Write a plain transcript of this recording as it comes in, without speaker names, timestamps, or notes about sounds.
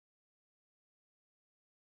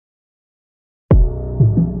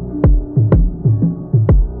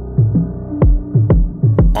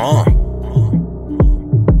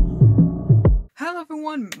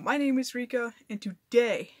everyone, my name is Rika, and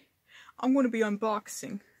today I'm going to be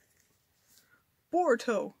unboxing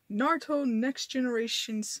Boruto, Naruto Next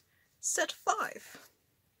Generation's Set 5.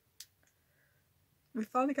 We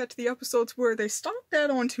finally got to the episodes where they stopped that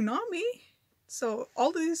on Toonami, so all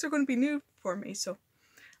of these are going to be new for me, so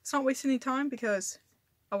let's not waste any time because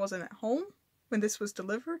I wasn't at home when this was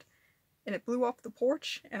delivered, and it blew off the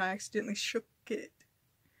porch, and I accidentally shook it.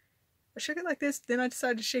 I shook it like this, then I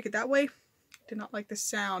decided to shake it that way. Did not like the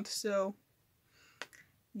sound, so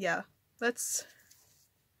yeah, let's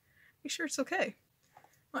make sure it's okay.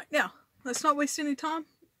 Alright, now, let's not waste any time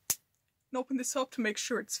and open this up to make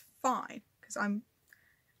sure it's fine, because I'm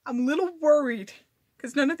a little worried,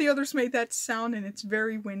 because none of the others made that sound and it's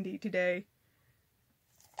very windy today.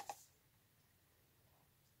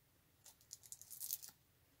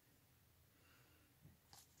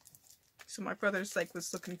 So my brother's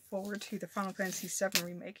was looking forward to the Final Fantasy VII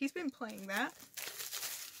remake. He's been playing that.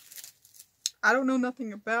 I don't know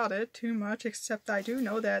nothing about it too much, except I do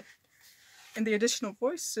know that in the additional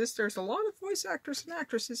voices, there's a lot of voice actors and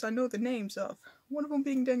actresses I know the names of. One of them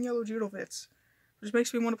being Daniela Judovitz, which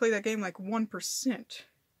makes me want to play that game like 1%.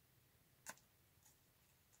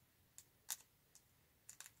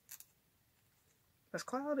 Because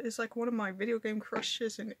Cloud is like one of my video game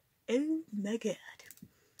crushes, and oh my god.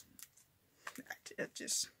 It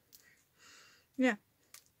just, yeah.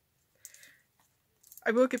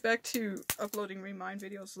 I will get back to uploading Remind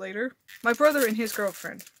videos later. My brother and his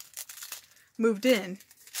girlfriend moved in,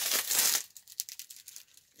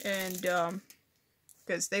 and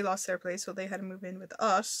because they lost their place, so they had to move in with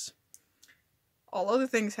us. All other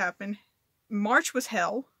things happened. March was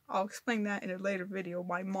hell. I'll explain that in a later video.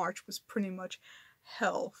 My March was pretty much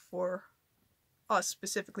hell for us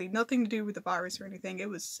specifically. Nothing to do with the virus or anything. It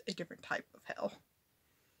was a different type of hell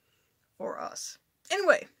for us.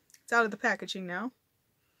 Anyway, it's out of the packaging now.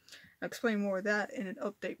 I'll explain more of that in an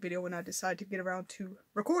update video when I decide to get around to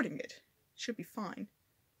recording it. Should be fine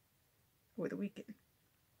over the weekend.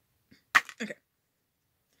 Okay.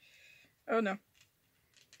 Oh no.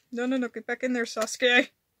 No, get back in there, Sasuke.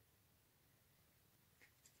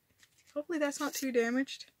 Hopefully that's not too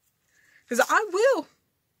damaged, because I will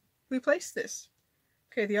replace this.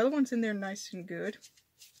 Okay, the other one's in there nice and good.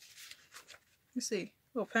 Let's see.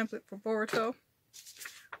 A little pamphlet for Boruto.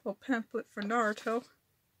 A little pamphlet for Naruto.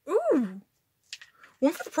 Ooh!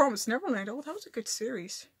 One for the Promised Neverland. Oh, that was a good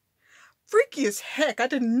series. Freaky as heck. I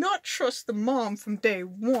did not trust the mom from day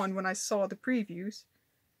one when I saw the previews.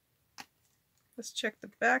 Let's check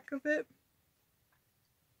the back of it.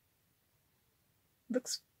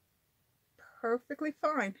 Looks perfectly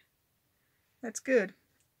fine. That's good.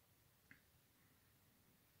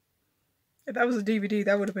 If that was a DVD,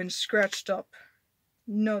 that would have been scratched up.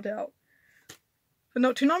 No doubt. But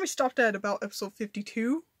no, Toonami stopped at about episode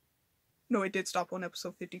 52. No, it did stop on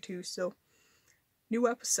episode 52, so new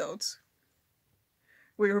episodes.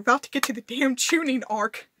 We were about to get to the damn tuning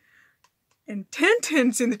arc. And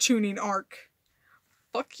Tenten's in the tuning arc.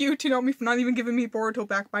 Fuck you, Toonami, for not even giving me Boruto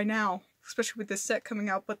back by now. Especially with this set coming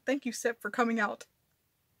out. But thank you, set, for coming out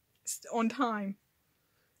on time.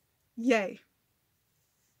 Yay.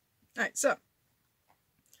 Alright, so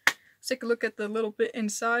let's take a look at the little bit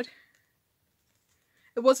inside.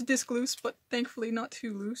 It was a disc loose, but thankfully not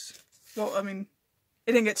too loose. Well, I mean,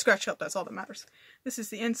 it didn't get scratched up, that's all that matters. This is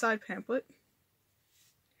the inside pamphlet.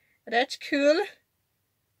 That's cool.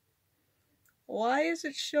 Why is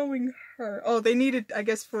it showing her? Oh, they needed, I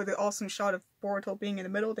guess, for the awesome shot of Boruto being in the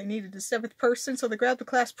middle, they needed the 7th person, so they grabbed the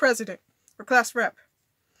class president, or class rep.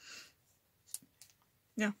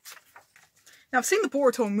 Yeah. Now, I've seen the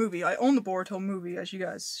Boruto movie. I own the Boruto movie, as you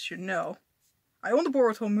guys should know. I own the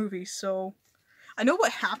Boruto movie, so I know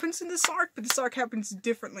what happens in this arc, but this arc happens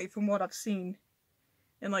differently from what I've seen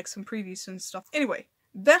in, like, some previews and stuff. Anyway,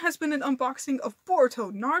 that has been an unboxing of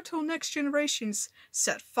Boruto, Naruto Next Generation's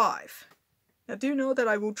Set 5. Now, do know that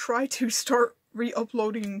I will try to start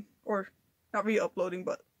re-uploading, or not re-uploading,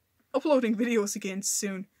 but uploading videos again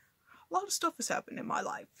soon. A lot of stuff has happened in my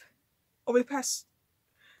life over the past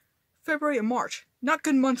February and March. Not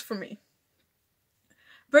good months for me.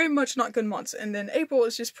 Very much not good months. And then April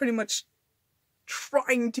is just pretty much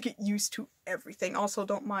trying to get used to everything. Also,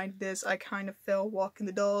 don't mind this. I kind of fell walking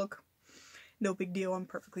the dog. No big deal. I'm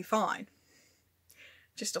perfectly fine.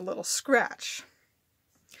 Just a little scratch.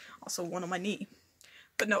 Also, one on my knee.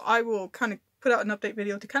 But no, I will kind of put out an update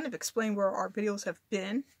video to kind of explain where our videos have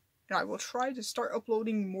been. And I will try to start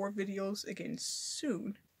uploading more videos again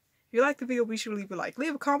soon. If you like the video, be sure to leave a like.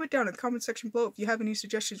 Leave a comment down in the comment section below if you have any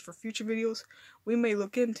suggestions for future videos. We may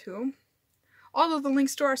look into them. All of the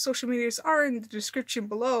links to our social medias are in the description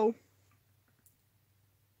below.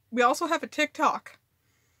 We also have a TikTok.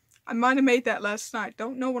 I might have made that last night.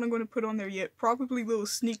 Don't know what I'm going to put on there yet. Probably little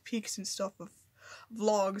sneak peeks and stuff of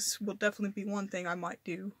vlogs will definitely be one thing I might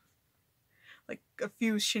do. Like a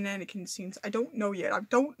few shenanigans scenes. I don't know yet. I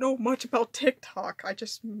don't know much about TikTok. I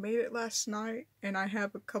just made it last night and I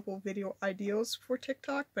have a couple video ideas for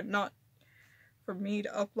TikTok, but not for me to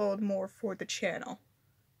upload, more for the channel.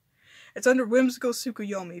 It's under Whimsical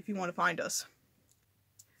Tsukuyomi if you want to find us.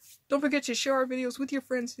 Don't forget to share our videos with your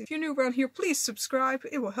friends. If you're new around here, please subscribe.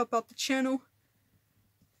 It will help out the channel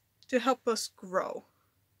to help us grow.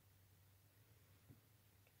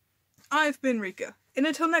 I've been Rika, and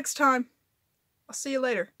until next time, I'll see you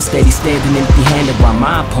later. Steady standing empty-handed while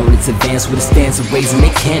my opponents advance with a stance of raising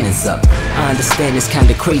their cannons up. I understand it's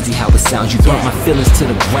kinda crazy how it sounds. You brought my feelings to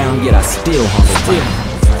the ground, yet I still hung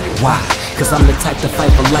around. Why? Cause I'm the type to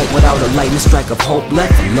fight for light without a lightning strike of hope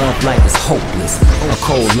left. And love life is hopeless. A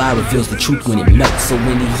cold lie reveals the truth when it melts. So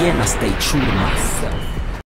in the end I stay true to myself.